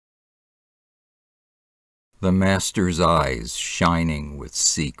The Master's Eyes Shining with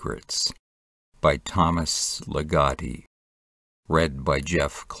Secrets by Thomas Ligotti. Read by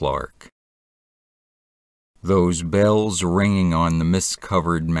Jeff Clark. Those bells ringing on the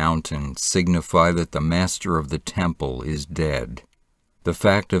mist-covered mountain signify that the master of the temple is dead. The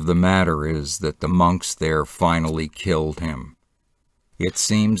fact of the matter is that the monks there finally killed him. It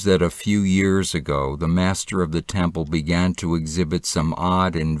seems that a few years ago, the master of the temple began to exhibit some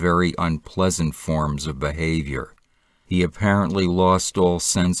odd and very unpleasant forms of behavior. He apparently lost all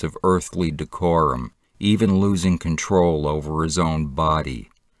sense of earthly decorum, even losing control over his own body.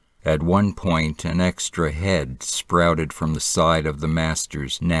 At one point, an extra head sprouted from the side of the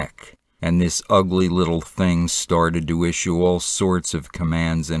master's neck, and this ugly little thing started to issue all sorts of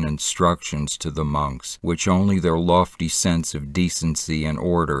commands and instructions to the monks, which only their lofty sense of decency and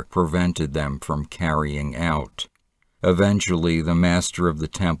order prevented them from carrying out. Eventually, the master of the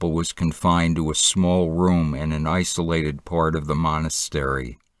temple was confined to a small room in an isolated part of the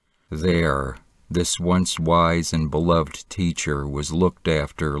monastery. There, this once wise and beloved teacher was looked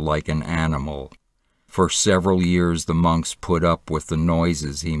after like an animal. For several years the monks put up with the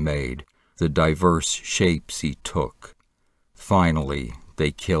noises he made, the diverse shapes he took. Finally,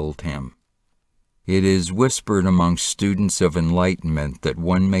 they killed him. It is whispered among students of enlightenment that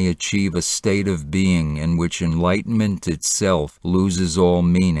one may achieve a state of being in which enlightenment itself loses all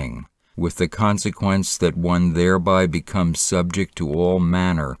meaning, with the consequence that one thereby becomes subject to all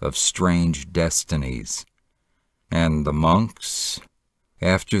manner of strange destinies. And the monks?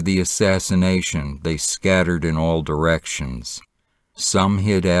 After the assassination, they scattered in all directions. Some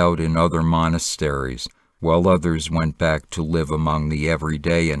hid out in other monasteries, while others went back to live among the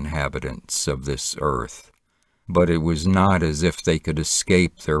everyday inhabitants of this earth. But it was not as if they could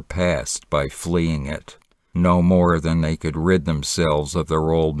escape their past by fleeing it, no more than they could rid themselves of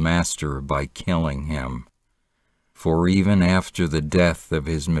their old master by killing him. For even after the death of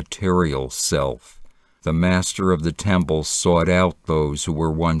his material self, the master of the temple sought out those who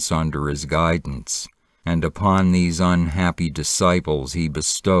were once under his guidance, and upon these unhappy disciples he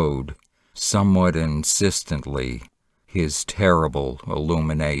bestowed, somewhat insistently, his terrible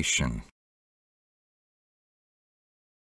illumination.